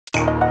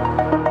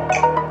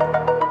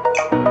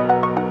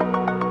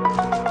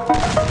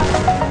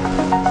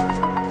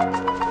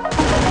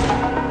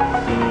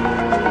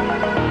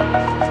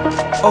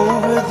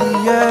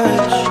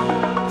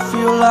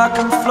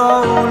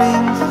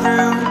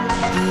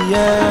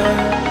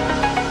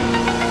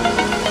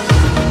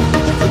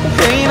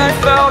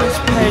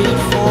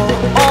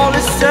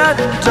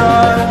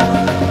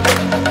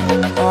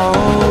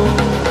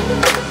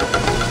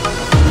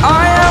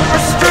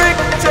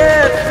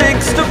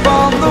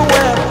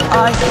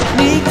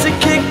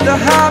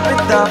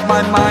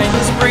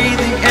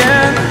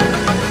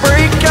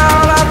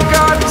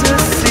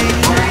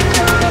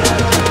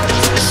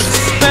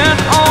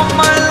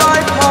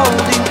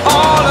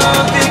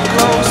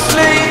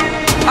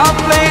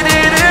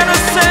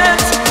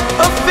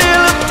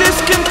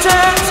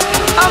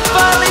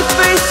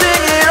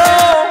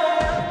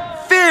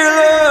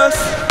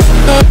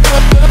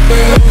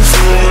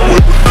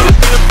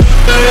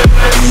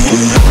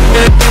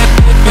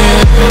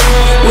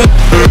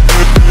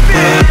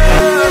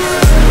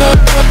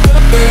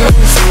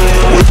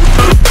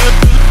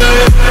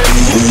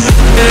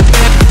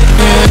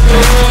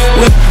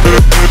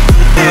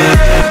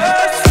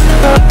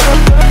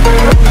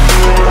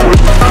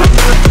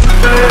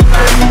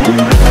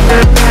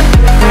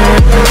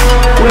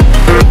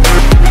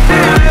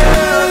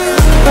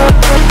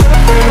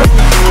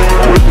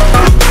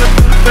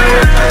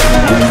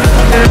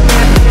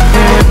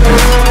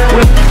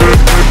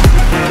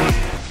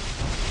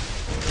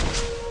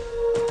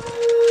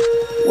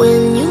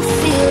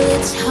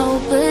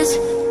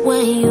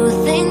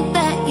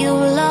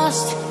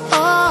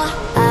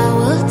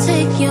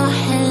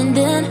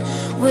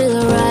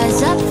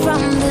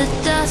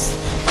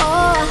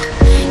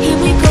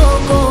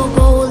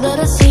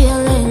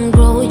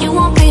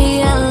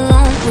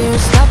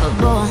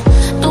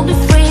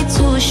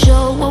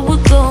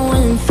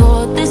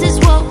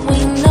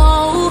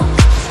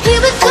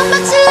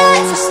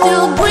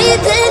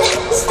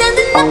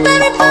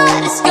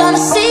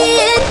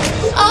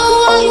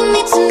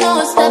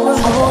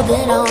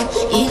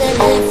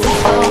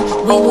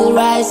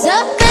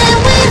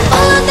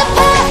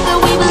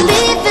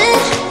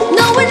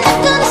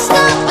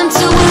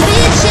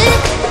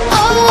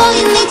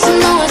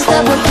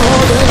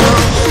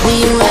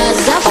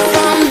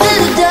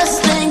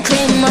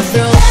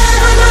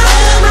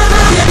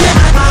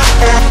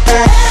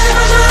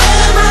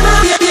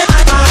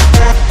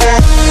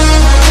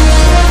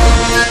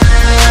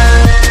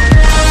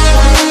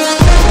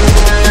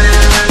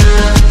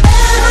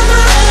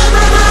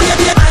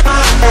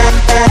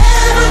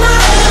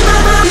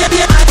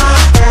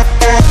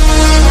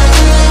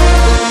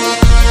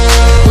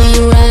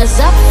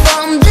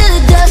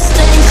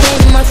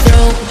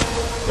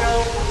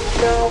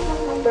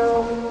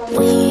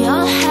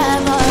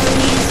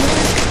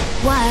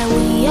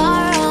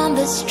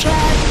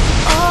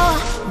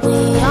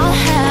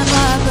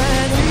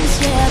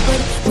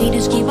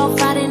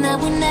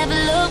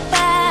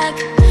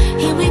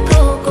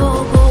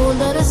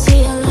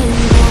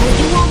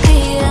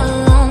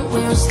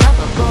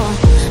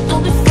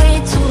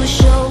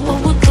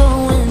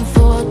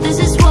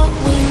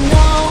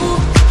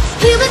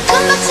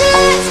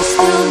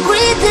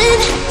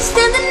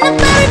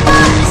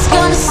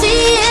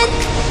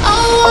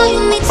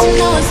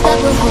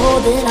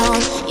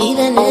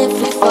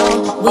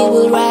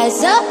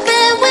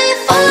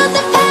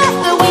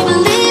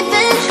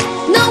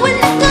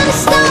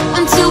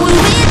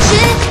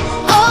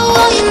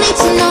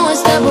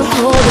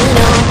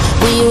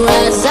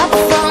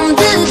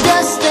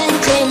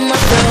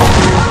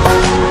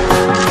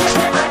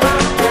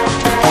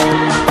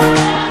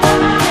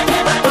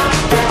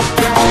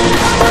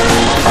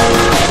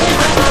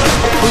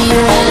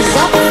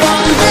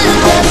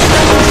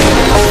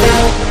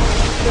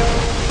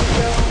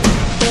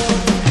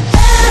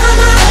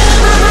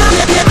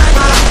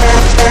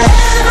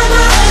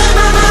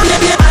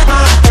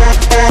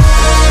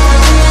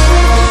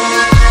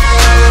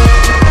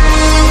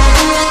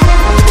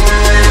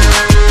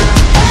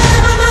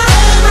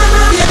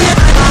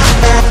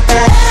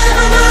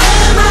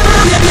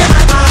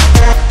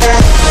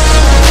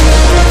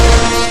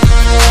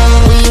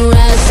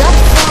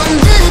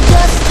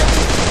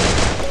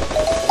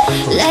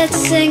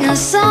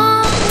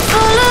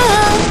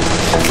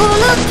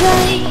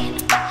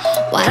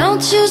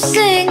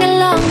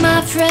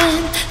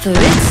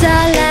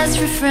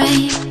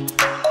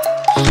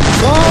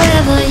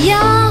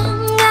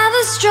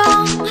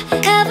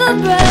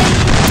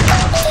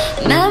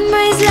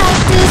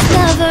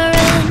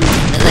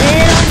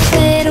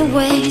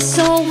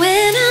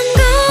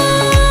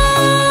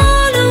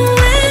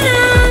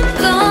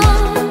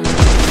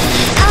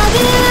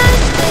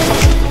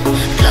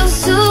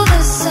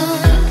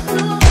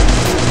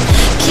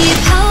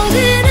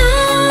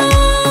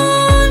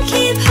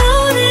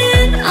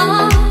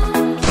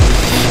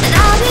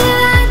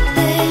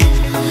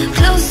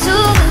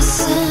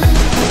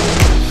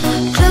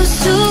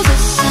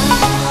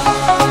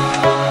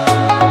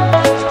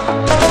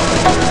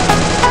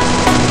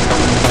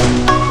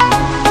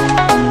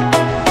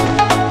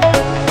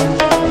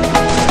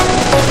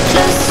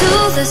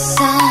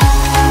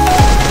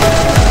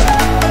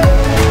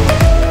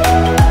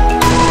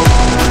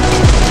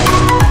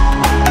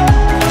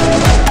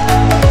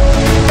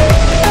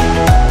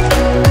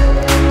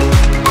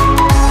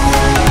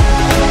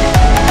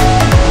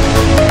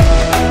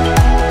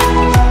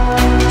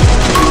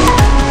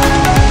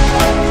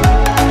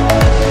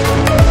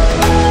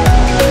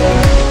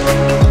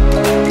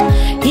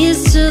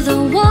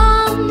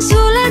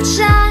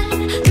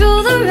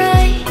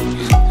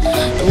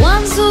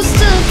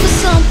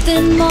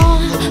nothing more.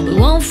 We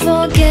won't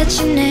forget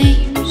your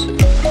names.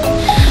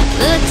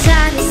 The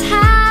tide is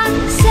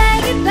high,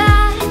 say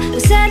goodbye. We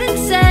set it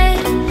sail,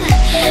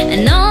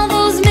 and all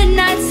those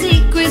midnight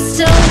secrets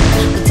told,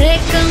 we'll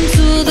take them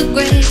to the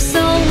grave.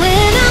 So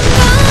when I'm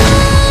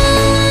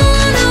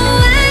gone, oh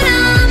when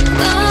I'm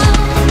gone,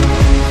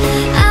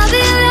 I'll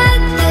be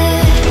right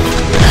there,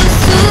 close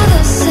to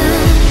the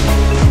sun.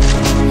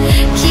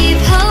 Keep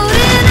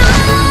holding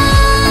on,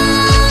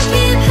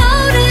 keep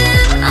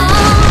holding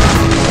on,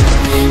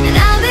 and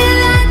I'll be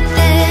right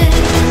there,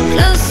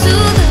 close to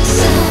the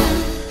sun,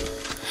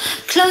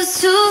 close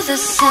to the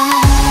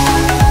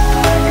sun.